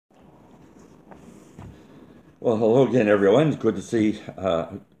Well, hello again, everyone. It's good to see.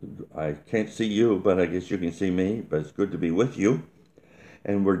 I can't see you, but I guess you can see me. But it's good to be with you.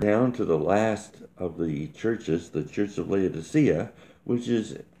 And we're down to the last of the churches, the Church of Laodicea, which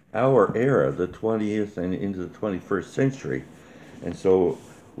is our era, the 20th and into the 21st century. And so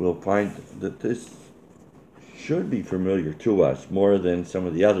we'll find that this should be familiar to us more than some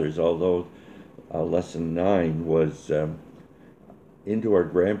of the others, although lesson 9 was into our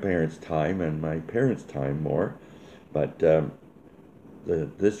grandparents' time and my parents' time more. But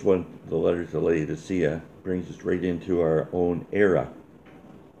this one, the letter to Laodicea, brings us right into our own era.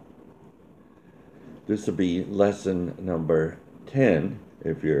 This will be lesson number 10,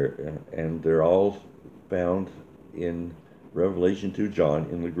 if you're, and they're all found in Revelation to John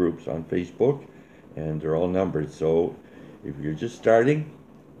in the groups on Facebook, and they're all numbered. So if you're just starting,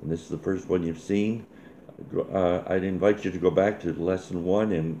 and this is the first one you've seen, I'd invite you to go back to lesson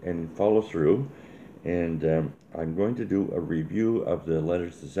 1 and follow through. And I'm going to do a review of the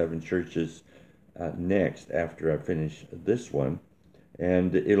letters to 7 churches next after I finish this one.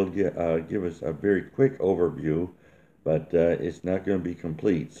 And it'll give us a very quick overview, but it's not going to be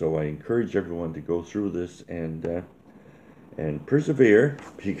complete. So I encourage everyone to go through this and persevere,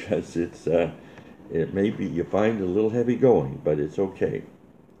 because it may be you find a little heavy going, but it's okay.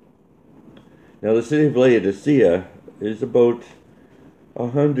 Now, the city of Laodicea is about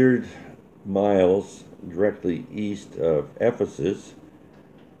 100 miles directly east of Ephesus,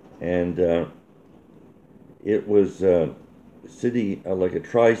 and it was city, like a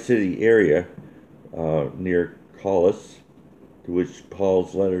tri-city area near Colossus, to which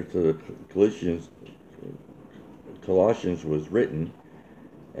Paul's letter to the Colossians was written,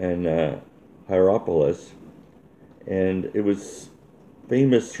 and Hierapolis, and it was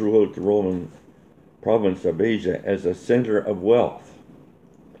famous throughout the Roman province of Asia as a center of wealth,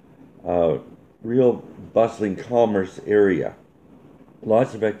 real bustling commerce area,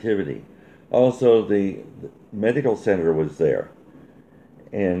 lots of activity. Also, the medical center was there,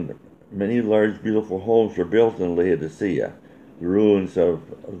 and many large, beautiful homes were built in Laodicea. The ruins of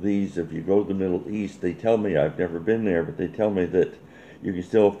these, if you go to the Middle East, they tell me, I've never been there, but they tell me that you can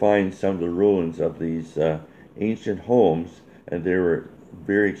still find some of the ruins of these ancient homes, and they were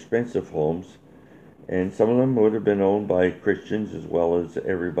very expensive homes, and some of them would have been owned by Christians as well as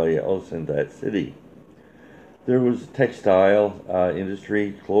everybody else in that city. There was textile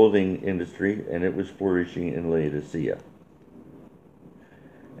industry, clothing industry, and it was flourishing in Laodicea.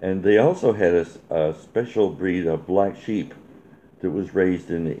 And they also had a special breed of black sheep that was raised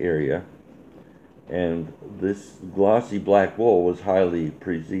in the area. And this glossy black wool was highly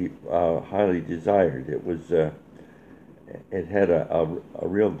desired. It had a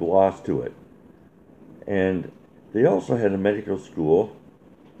real gloss to it. And they also had a medical school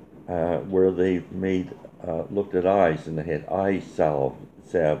where they made looked at eyes, and they had eye salve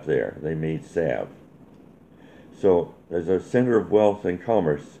there. They made salve. So, as a center of wealth and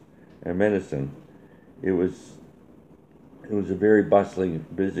commerce and medicine, it was a very bustling,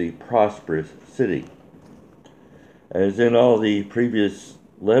 busy, prosperous city. As in all the previous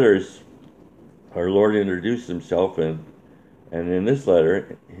letters, our Lord introduced himself, and in this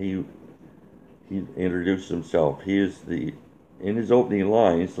letter, he introduced himself. In his opening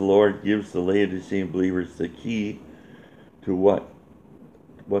lines, the Lord gives the Laodicean believers the key to what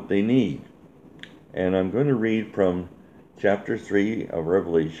they need. And I'm going to read from chapter 3 of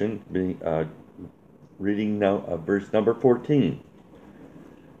Revelation, reading now verse number 14.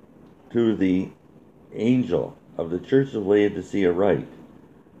 To the angel of the church of Laodicea write,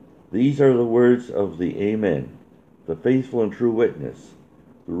 "These are the words of the Amen, the faithful and true witness,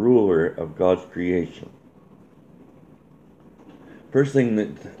 the ruler of God's creation." First thing that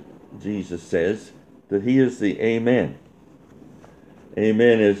Jesus says, that he is the Amen.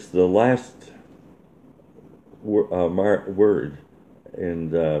 Amen is the last word in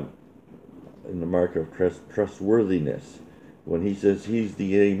the mark of trustworthiness. When he says he's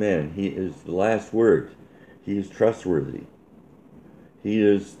the Amen, he is the last word. He is trustworthy. He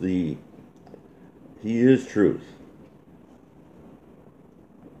is truth.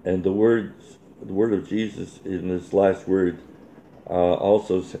 And the word of Jesus in this last word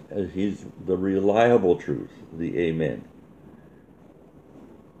also, he's the reliable truth, the Amen.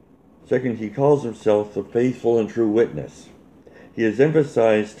 Second, he calls himself the faithful and true witness. He has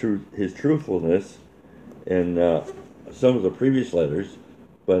emphasized his truthfulness in some of the previous letters,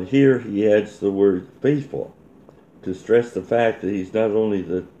 but here he adds the word faithful to stress the fact that he's not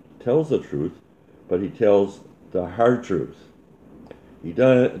only tells the truth, but he tells the hard truth. He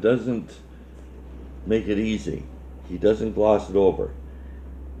doesn't make it easy. He doesn't gloss it over.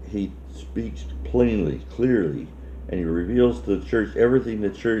 he speaks plainly, clearly, and he reveals to the church everything the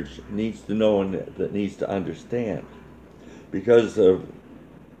church needs to know and that needs to understand. Because of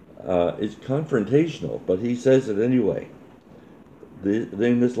it's confrontational, but he says it anyway.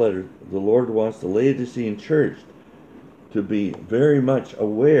 In this letter, the Lord wants the Laodicean church to be very much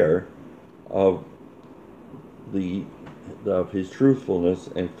aware of his truthfulness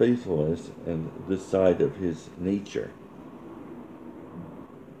and faithfulness and this side of his nature.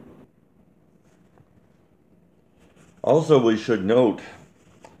 Also, we should note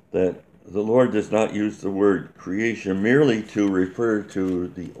that the Lord does not use the word creation merely to refer to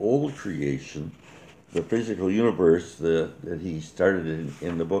the old creation, the physical universe that he started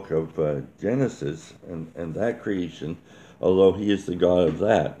in the book of Genesis, and that creation, although he is the God of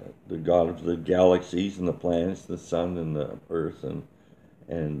that, the God of the galaxies and the planets, the sun and the earth,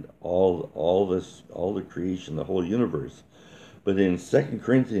 and all the creation, the whole universe. But in 2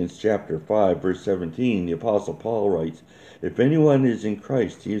 Corinthians chapter 5, verse 17, the Apostle Paul writes, "If anyone is in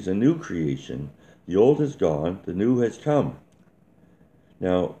Christ, he is a new creation. The old is gone, the new has come."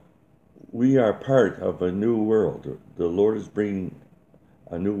 Now, we are part of a new world. The Lord is bringing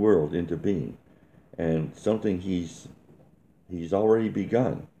a new world into being, and something he's already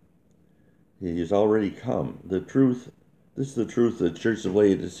begun. He has already come. This is the truth that the Church of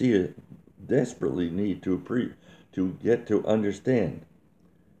Laodicea desperately need to get to understand.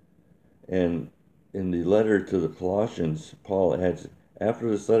 And in the letter to the Colossians, Paul adds, "After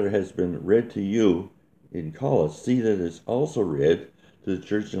this letter has been read to you in Colossus, see that it is also read to the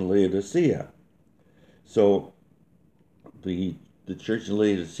church in Laodicea." So the church in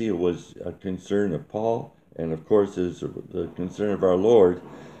Laodicea was a concern of Paul, and of course is the concern of our Lord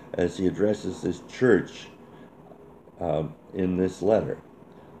as he addresses this church in this letter.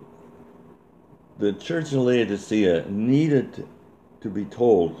 The church in Laodicea needed to be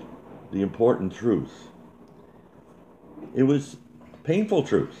told the important truth. It was painful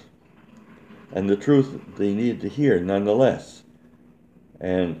truth, and the truth they needed to hear nonetheless,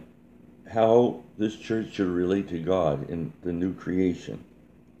 and how this church should relate to God in the new creation.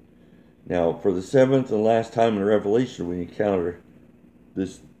 Now, for the seventh and last time in Revelation, we encounter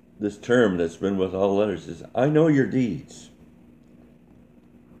this term that's been with all letters, is, "I know your deeds."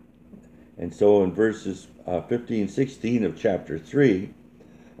 And so in verses 15, 16 of chapter 3,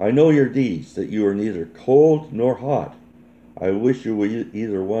 "I know your deeds, that you are neither cold nor hot. I wish you were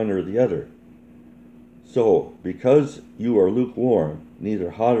either one or the other. So, because you are lukewarm,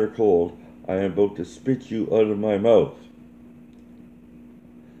 neither hot or cold, I am about to spit you out of my mouth."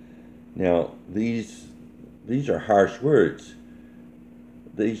 Now, these are harsh words.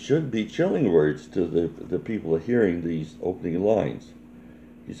 They should be chilling words to the people hearing these opening lines.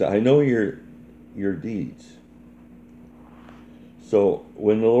 He said, "I know your deeds." So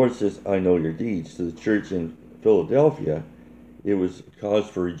when the Lord says, "I know your deeds," to the church in Philadelphia, it was cause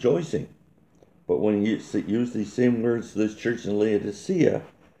for rejoicing. But when he used these same words to this church in Laodicea,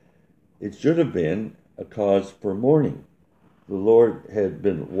 it should have been a cause for mourning. The Lord had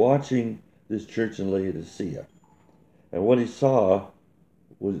been watching this church in Laodicea, and what he saw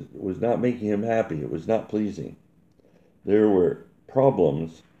was not making him happy. It was not pleasing. There were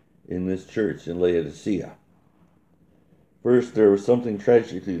problems in this church in Laodicea. First, there was something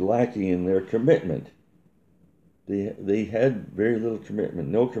tragically lacking in their commitment. They had very little commitment,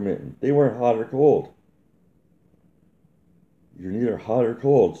 no commitment. They weren't hot or cold. You're neither hot or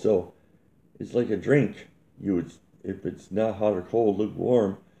cold, so it's like a drink. If it's not hot or cold,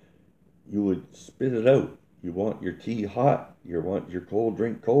 lukewarm, you would spit it out. You want your tea hot, you want your cold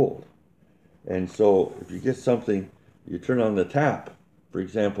drink cold. And so if you get something, you turn on the tap, for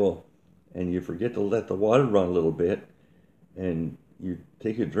example, and you forget to let the water run a little bit, and you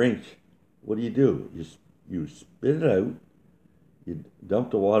take a drink, what do? You spit it out, you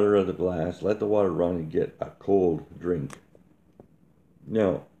dump the water out of the glass, let the water run, and get a cold drink.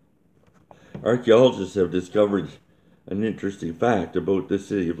 Now, archaeologists have discovered an interesting fact about the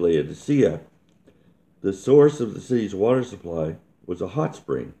city of Laodicea. The source of the city's water supply was a hot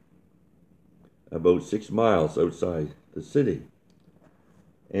spring about 6 miles outside the city.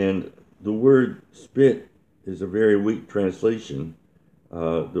 And the word spit is a very weak translation.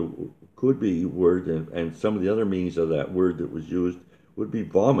 The could be word, and some of the other meanings of that word that was used would be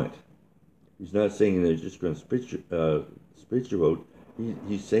vomit. He's not saying that he's just going to spit you out.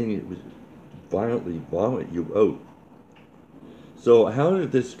 He's saying it was violently vomit you out. So how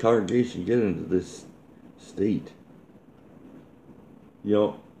did this congregation get into this state?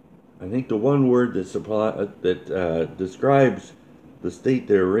 I think the one word that describes the state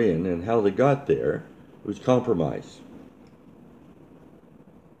they're in and how they got there was compromise.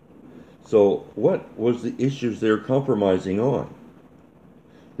 So what was the issues they were compromising on?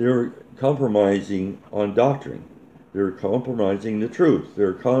 They were compromising on doctrine. They were compromising the truth. They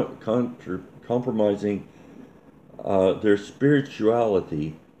were compromising their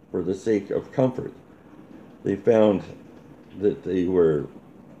spirituality for the sake of comfort. They found that they were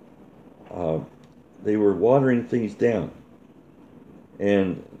watering things down,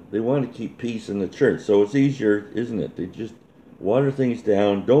 and they wanted to keep peace in the church. So it's easier, isn't it? They just water things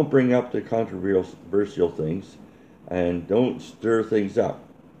down, don't bring up the controversial things, and don't stir things up.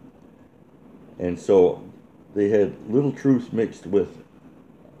 And so they had little truth mixed with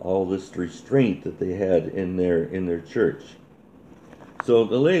all this restraint that they had in their church. So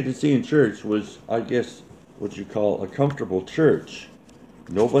the Laodicean church was, I guess, what you call a comfortable church.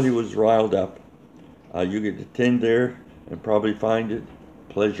 Nobody was riled up. You could attend there and probably find it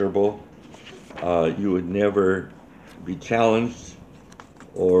pleasurable. You would never be challenged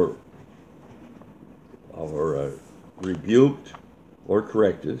or rebuked or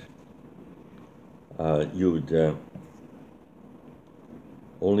corrected. You would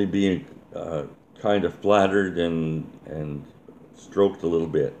only be kind of flattered and stroked a little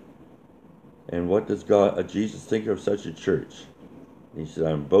bit. And what does Jesus think of such a church? He said,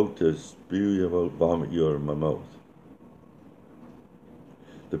 I'm about to spew you out, vomit you out of my mouth.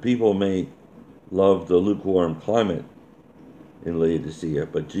 The people may love the lukewarm climate in Laodicea,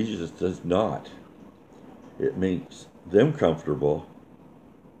 but Jesus does not. It makes them comfortable,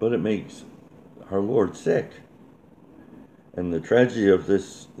 but it makes our Lord sick. And the tragedy of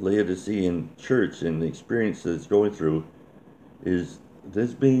this Laodicean church and the experience that it's going through is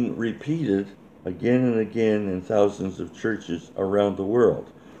this being repeated again and again in thousands of churches around the world.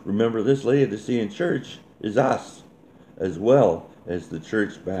 Remember, this Laodicean church is us, as well as the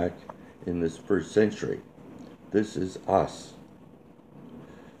church back in this first century. This is us.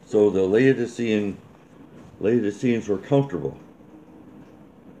 So the Laodiceans were comfortable.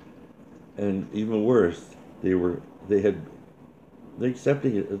 And even worse, they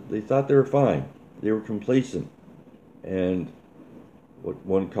accepted it. They thought they were fine. They were complacent. And what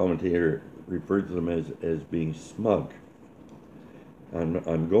one commentator referred to them as being smug. And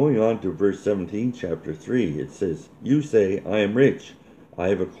I'm going on to verse 17, chapter 3. It says, you say, I am rich, I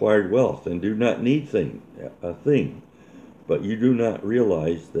have acquired wealth, and do not need a thing. But you do not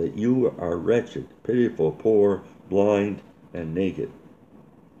realize that you are wretched, pitiful, poor, blind, and naked.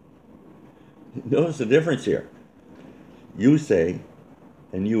 Notice the difference here. You say,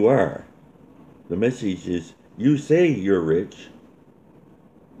 and you are. The message is, you say you're rich,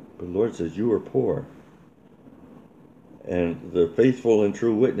 but the Lord says you are poor. And the faithful and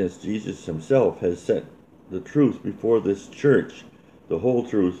true witness, Jesus himself, has set the truth before this church, the whole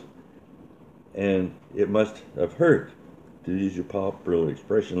truth, and it must have hurt. To use your popular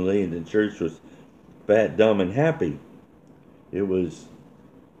expression, laying in church was fat, dumb, and happy. They were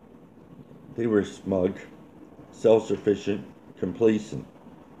smug, self-sufficient, complacent.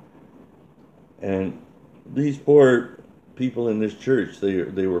 And these poor people in this church,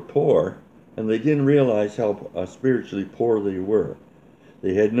 they were poor, and they didn't realize how spiritually poor they were.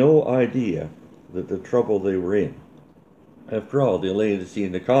 They had no idea that the trouble they were in. After all, the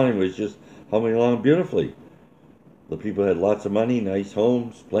Laodicean economy was just humming along beautifully. The people had lots of money, nice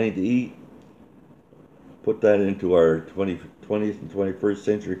homes, plenty to eat. Put that into our 20th and 21st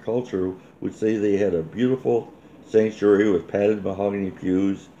century culture, would say they had a beautiful sanctuary with padded mahogany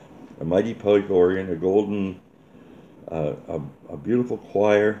pews, a mighty pipe organ, a beautiful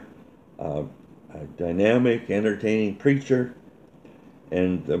choir, a dynamic, entertaining preacher,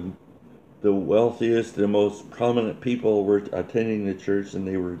 and the wealthiest, the most prominent people were attending the church, and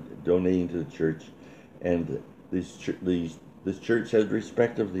they were donating to the church. And this church had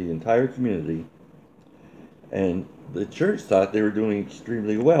respect of the entire community, and the church thought they were doing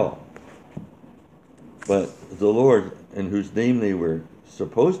extremely well. But the Lord, in whose name they were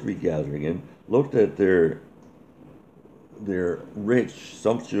supposed to be gathering in, looked at their rich,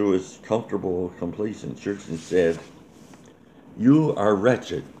 sumptuous, comfortable, complacent church and said, you are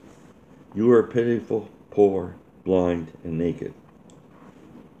wretched. You are pitiful, poor, blind, and naked.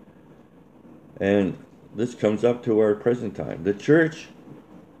 And this comes up to our present time. The church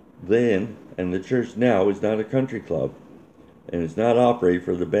then and the church now is not a country club, and it's not operate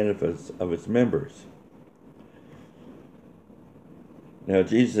for the benefits of its members. Now,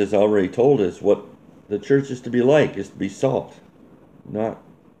 Jesus has already told us what the church is to be like, is to be salt. Not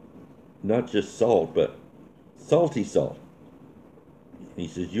just salt, but salty salt. He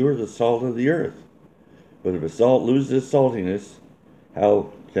says, you are the salt of the earth. But if a salt loses its saltiness,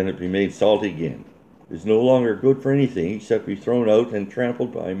 how can it be made salty again? It is no longer good for anything except be thrown out and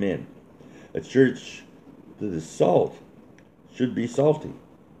trampled by men. A church that is salt should be salty,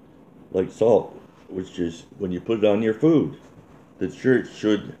 like salt, which is when you put it on your food. The church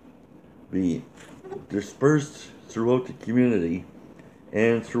should be dispersed throughout the community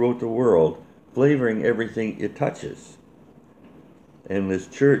and throughout the world, flavoring everything it touches. And the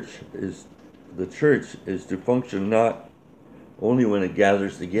church is to function not only when it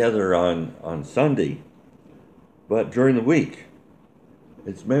gathers together on Sunday, but during the week.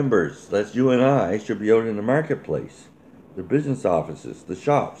 Its members, that's you and I, should be out in the marketplace, the business offices, the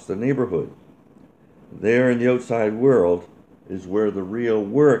shops, the neighborhood. There in the outside world is where the real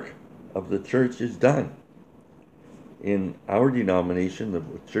work of the church is done. In our denomination, the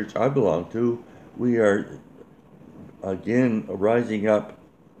church I belong to, we are again rising up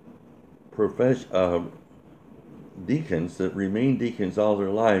deacons that remain deacons all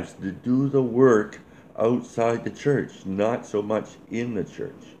their lives to do the work outside the church, not so much in the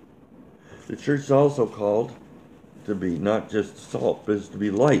church. The church is also called to be not just salt, but to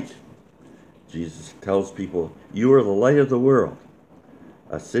be light. Jesus tells people, "You are the light of the world.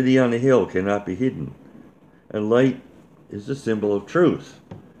 A city on a hill cannot be hidden." And light is a symbol of truth.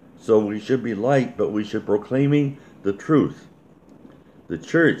 So we should be light, but we should proclaiming the truth. The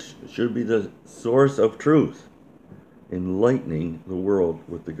church should be the source of truth, enlightening the world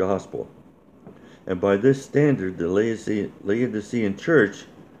with the gospel. And by this standard, the Laodicean church,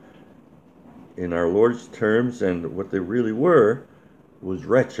 in our Lord's terms and what they really were, was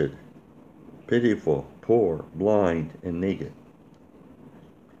wretched, pitiful, poor, blind, and naked.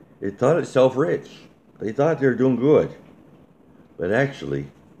 It thought itself rich. They thought they were doing good, but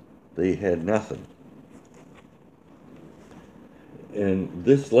actually, they had nothing. And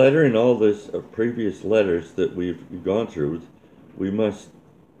this letter and all this previous letters that we've gone through, we must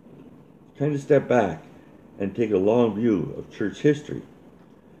kind of step back and take a long view of church history.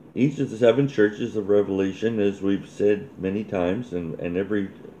 Each of the 7 churches of Revelation, as we've said many times, and every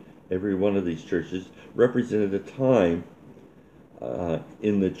one of these churches represented a time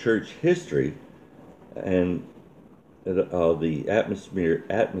in the church history and the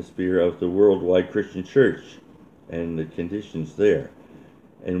atmosphere of the worldwide Christian church and the conditions there.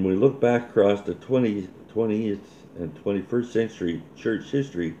 And we look back across the 20th and 21st century church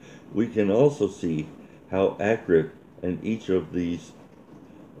history, we can also see how accurate and each of these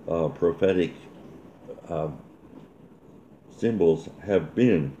prophetic symbols have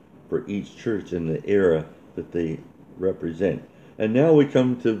been for each church in the era that they represent. And now we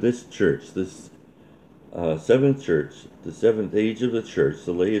come to this church, this 7th church, the 7th age of the church,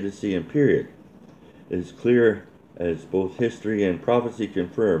 the Laodicean period. It is clear, as both history and prophecy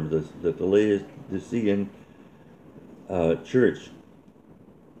confirm, that the Laodicean church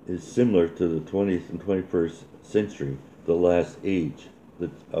is similar to the 20th and 21st century, the last age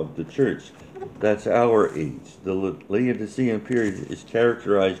of the church. That's our age. The Laodicean period is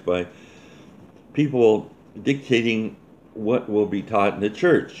characterized by people dictating what will be taught in the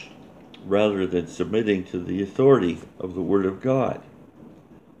church, rather than submitting to the authority of the Word of God.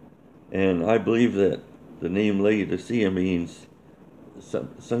 And I believe that the name Laodicea means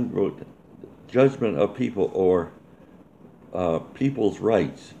some wrote judgment of people or people's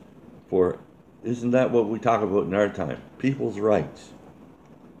rights. For isn't that what we talk about in our time? People's rights.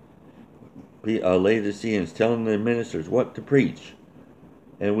 Laodiceans telling their ministers what to preach.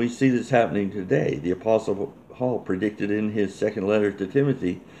 And we see this happening today. The Apostle Paul predicted in his second letter to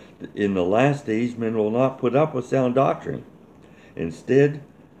Timothy, in the last days men will not put up with sound doctrine. Instead,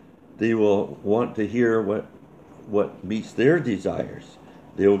 they will want to hear what meets their desires.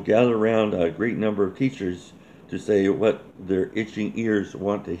 They will gather around a great number of teachers to say what their itching ears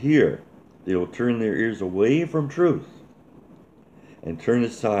want to hear. They will turn their ears away from truth and turn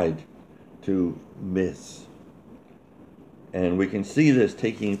aside to myths. And we can see this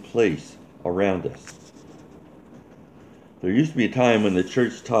taking place around us. There used to be a time when the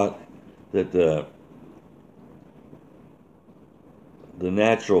church taught that the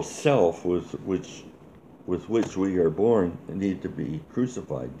natural self with which we are born needed to be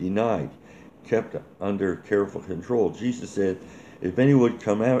crucified, denied, kept under careful control. Jesus said, if anyone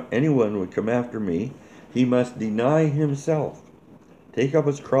would come after me, he must deny himself, take up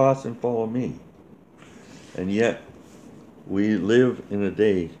his cross and follow me. And yet, we live in a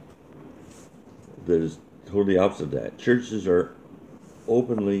day that is totally opposite of that. Churches are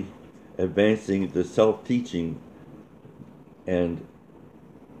openly advancing the self-teaching and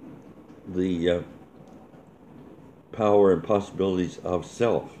the power and possibilities of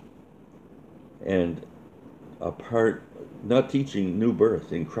self, and not teaching new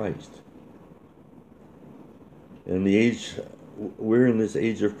birth in Christ. In the age we're in this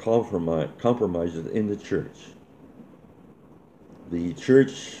age of compromises in the church. The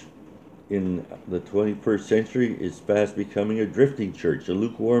church in the 21st century is fast becoming a drifting church, a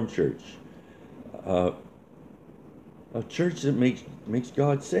lukewarm church, a church that makes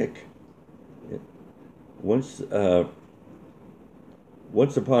God sick. Once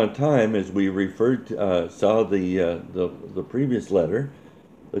upon a time, as we referred to, saw the previous letter,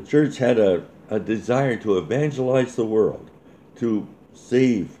 the church had a desire to evangelize the world, to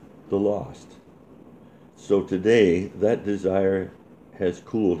save the lost. So today, that desire has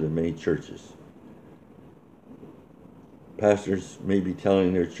cooled in many churches. Pastors may be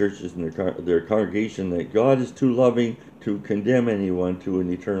telling their churches and their congregation that God is too loving to condemn anyone to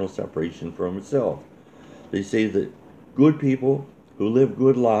an eternal separation from himself. They say that good people who live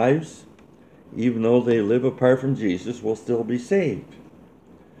good lives, even though they live apart from Jesus, will still be saved.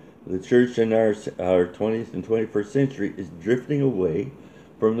 The church in our 20th and 21st century is drifting away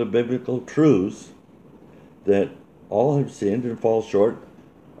from the biblical truths that all have sinned and fall short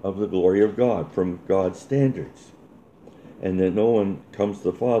of the glory of God, from God's standards, and that no one comes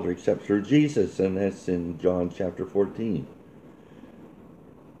to the Father except through Jesus, and that's in John chapter 14.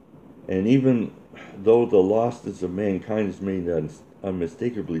 And even though the lostness of mankind is made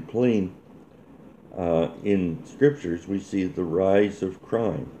unmistakably plain in scriptures, we see the rise of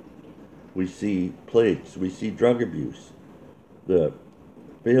crime, we see plagues, we see drug abuse, the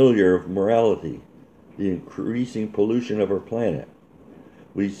failure of morality, the increasing pollution of our planet.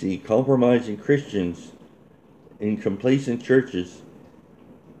 We see compromising Christians in complacent churches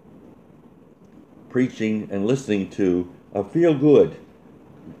preaching and listening to a feel-good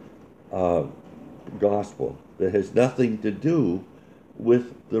gospel that has nothing to do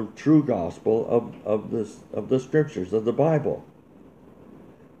with the true gospel of the scriptures, of the Bible.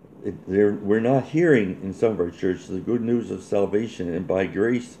 We're not hearing in some of our churches the good news of salvation, and by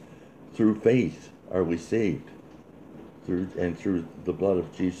grace through faith are we saved, through the blood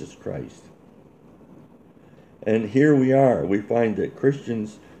of Jesus Christ. And here we are. We find that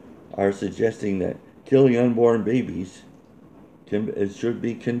Christians are suggesting that killing unborn babies should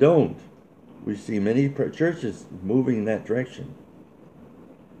be condoned. We see many churches moving in that direction.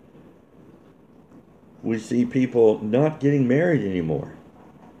 We see people not getting married anymore.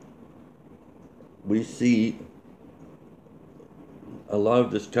 We see a lot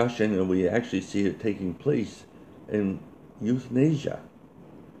of discussion, and we actually see it taking place in euthanasia.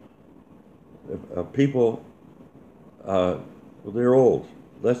 People, they're old.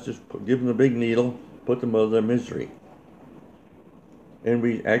 Let's just give them a big needle, put them out of their misery. And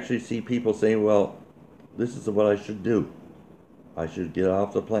we actually see people saying, well, this is what I should do. I should get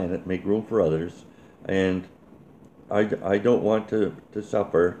off the planet, make room for others, and I don't want to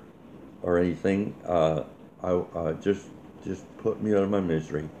suffer or anything. Just put me out of my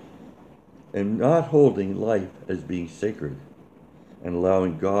misery. And not holding life as being sacred and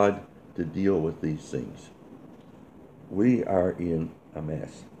allowing God to deal with these things. We are in a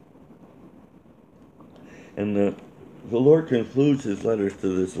mess. And the Lord concludes his letters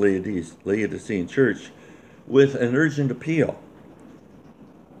to this Laodicean church with an urgent appeal.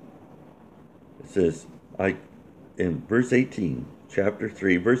 It says, in verse 18, chapter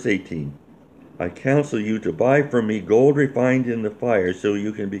 3, verse 18, I counsel you to buy from me gold refined in the fire so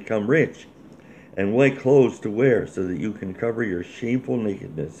you can become rich, and white clothes to wear so that you can cover your shameful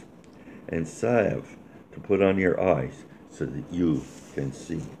nakedness, and salve to put on your eyes so that you can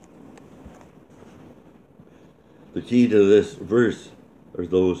see. The key to this verse are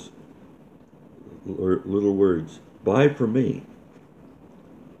those little words, buy from me.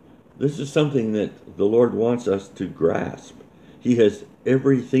 This is something that the Lord wants us to grasp. He has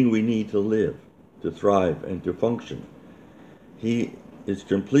everything we need to live, to thrive, and to function. He is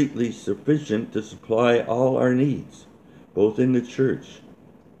completely sufficient to supply all our needs, both in the church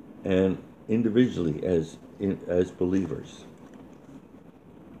and individually as believers.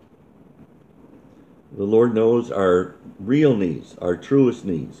 The Lord knows our real needs, our truest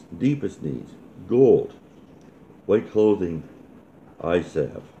needs, deepest needs: gold, white clothing, eye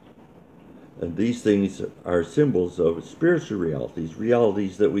salve. And these things are symbols of spiritual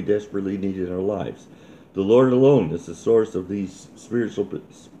realities that we desperately need in our lives. The Lord alone is the source of these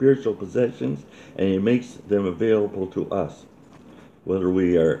spiritual possessions, and he makes them available to us. Whether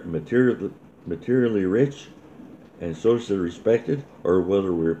we are materially rich and socially respected, or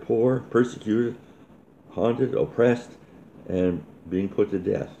whether we're poor, persecuted, haunted, oppressed, and being put to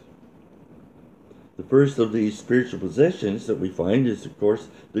death. The first of these spiritual possessions that we find is, of course,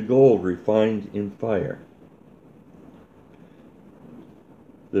 the gold refined in fire.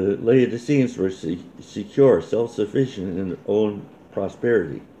 The Laodiceans were secure, self-sufficient in their own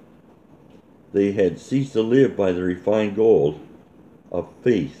prosperity. They had ceased to live by the refined gold of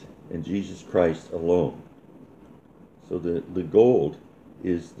faith in Jesus Christ alone. So the gold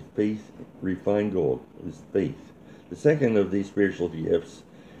is the faith, refined gold is faith. The second of these spiritual gifts,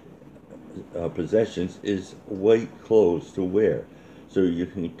 possessions, is white clothes to wear, so you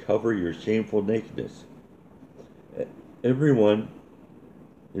can cover your shameful nakedness. Everyone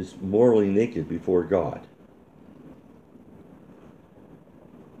is morally naked before God.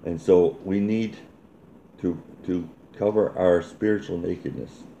 And so we need to cover our spiritual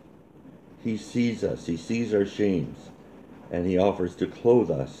nakedness. He sees us, he sees our shames, and he offers to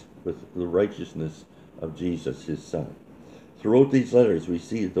clothe us with the righteousness of Jesus, his Son. Throughout these letters, we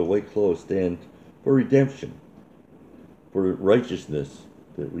see the white clothes stand for redemption, for righteousness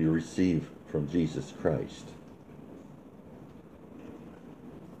that we receive from Jesus Christ.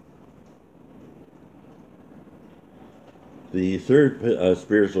 The third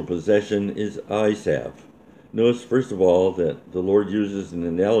spiritual possession is eye salve. Notice, first of all, that the Lord uses an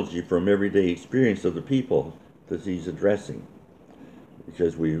analogy from everyday experience of the people that he's addressing.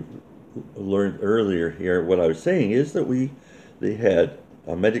 Because we learned earlier here, what I was saying is that they had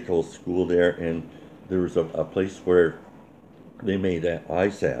a medical school there, and there was a place where they made an eye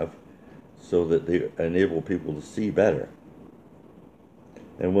salve so that they enable people to see better.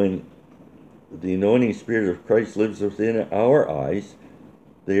 And when the anointing Spirit of Christ lives within our eyes,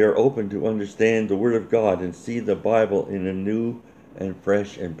 they are open to understand the Word of God and see the Bible in a new and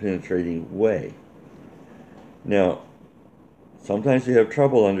fresh and penetrating way. Now, sometimes we have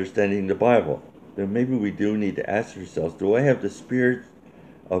trouble understanding the Bible. Then maybe we do need to ask ourselves, do I have the Spirit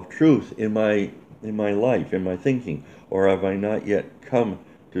of truth in my life, in my thinking? Or have I not yet come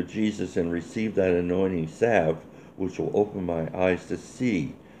to Jesus and received that anointing salve, which will open my eyes to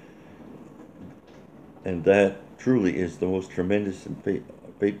see? And that truly is the most tremendous and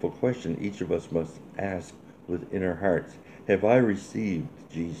faithful question each of us must ask within our hearts. Have I received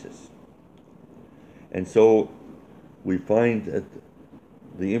Jesus? And so we find that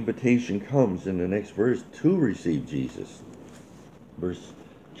the invitation comes in the next verse to receive Jesus.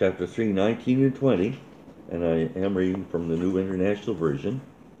 Chapter 3, 19 and 20, and I am reading from the New International Version.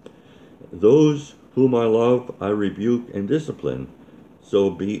 Those whom I love I rebuke and discipline,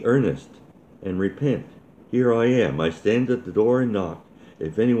 so be earnest and repent. Here I am. I stand at the door and knock.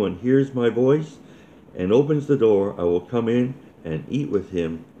 If anyone hears my voice and opens the door, I will come in and eat with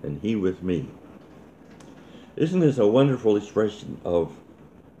him and he with me. Isn't this a wonderful expression of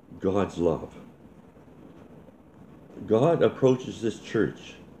God's love? God approaches this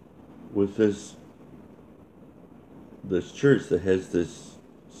church with this church that has this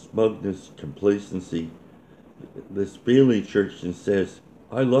smugness, complacency, this failing church, and says,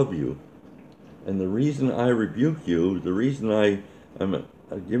 I love you. And the reason I rebuke you, the reason I am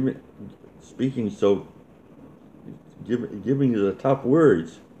giving you the tough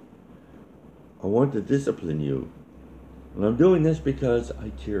words, I want to discipline you. And I'm doing this because I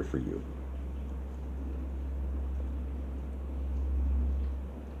care for you.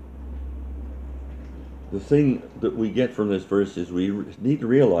 The thing that we get from this verse is we need to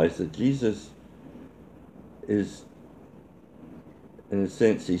realize that Jesus is, in a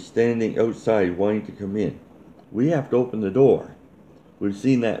sense, he's standing outside wanting to come in. We have to open the door. We've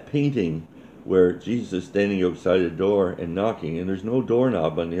seen that painting where Jesus is standing outside the door and knocking, and there's no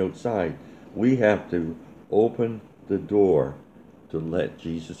doorknob on the outside. We have to open the door to let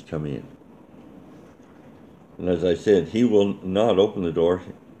Jesus come in. And as I said, he will not open the door.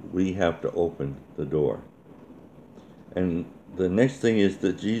 We have to open the door. And the next thing is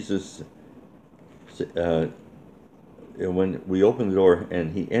that Jesus, when we open the door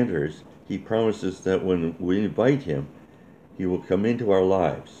and he enters, he promises that when we invite him, he will come into our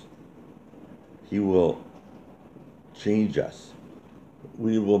lives. He will change us.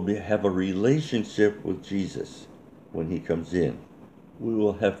 We will have a relationship with Jesus when he comes in. We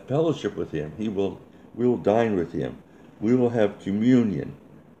will have fellowship with him. We will dine with him. We will have communion.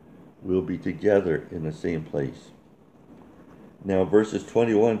 We'll be together in the same place. Now verses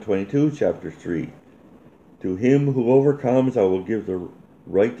 21, 22, chapter 3. To him who overcomes, I will give the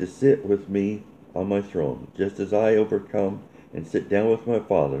right to sit with me on my throne, just as I overcome and sit down with my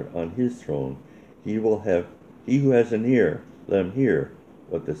Father on his throne. He who has an ear, let him hear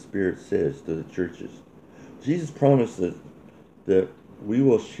what the Spirit says to the churches. Jesus promised that we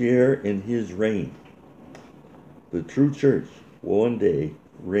will share in his reign. The true church will one day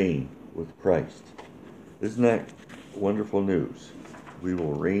reign with Christ. Isn't that wonderful news? We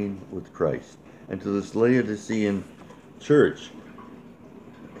will reign with Christ. And to this Laodicean church,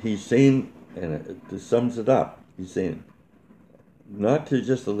 he's saying, and it sums it up, he's saying, not to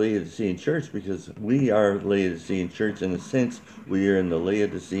just the Laodicean church, because we are Laodicean church in a sense. We are in the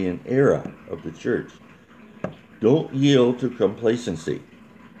Laodicean era of the church. Don't yield to complacency.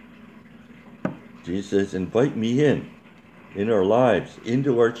 Jesus says, invite me in our lives,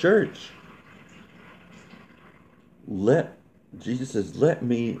 into our church. Jesus says, let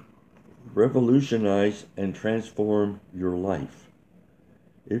me revolutionize and transform your life.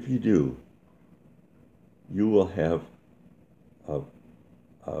 If you do, you will have a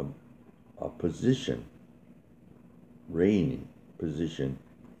position, reigning position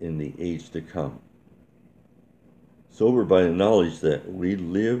in the age to come. Sobered by the knowledge that we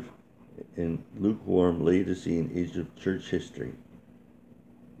live in lukewarm Laodicean age of church history,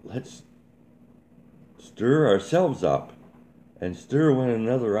 let's stir ourselves up and stir one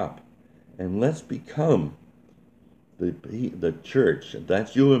another up, and let's become the church.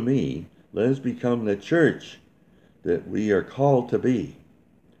 That's you and me. Let us become the church that we are called to be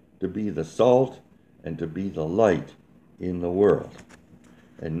the salt and to be the light in the world,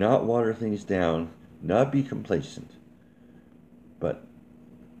 and not water things down, not be complacent, but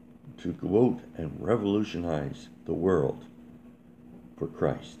to go out and revolutionize the world for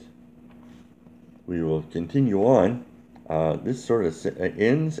Christ. We will continue on. This sort of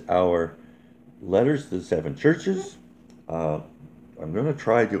ends our letters to the 7 churches. I'm going to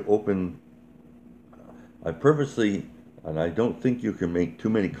try to open, I purposely, and I don't think you can make too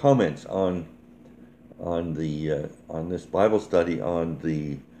many comments on this Bible study on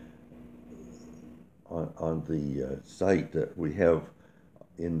the site that we have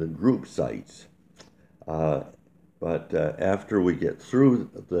in the group sites. But after we get through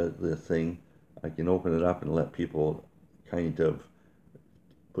the thing, I can open it up and let people kind of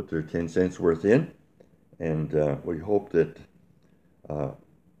put their 10 cents worth in, and we hope that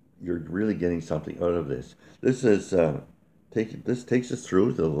you're really getting something out of this. This is this takes us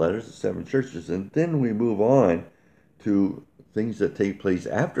through the letters of 7 churches, and then we move on to things that take place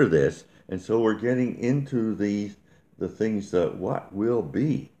after this, and so we're getting into the things that what will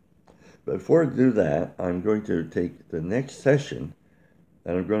be. But before I do that, I'm going to take the next session,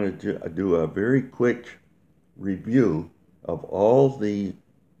 and I'm going to do a very quick review of all the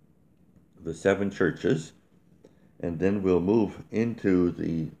 7 churches, and then we'll move into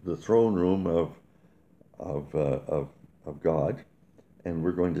the throne room of God, and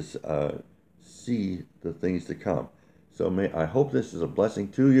we're going to see the things to come. So I hope this is a blessing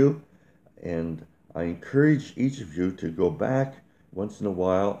to you, and I encourage each of you to go back once in a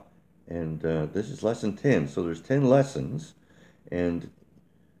while, and this is lesson 10, so there's 10 lessons, and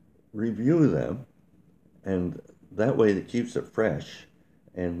review them, and that way it keeps it fresh,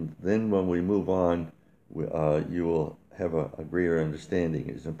 and then when we move on, you will have a greater understanding.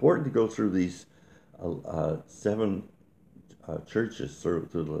 It's important to go through these 7 churches, through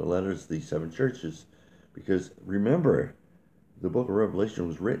the letters of these 7 churches, because remember, the book of Revelation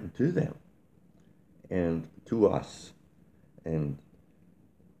was written to them and to us, and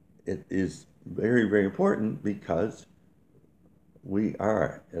it is very, very important because we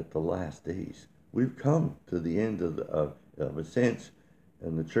are at the last days. We've come to the end of a sense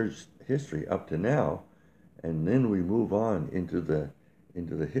in the church history up to now, and then we move on into the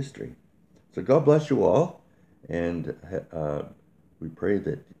history. So God bless you all, and we pray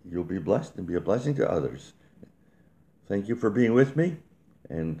that you'll be blessed and be a blessing to others. Thank you for being with me,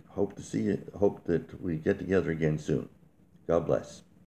 and hope that we get together again soon. God bless.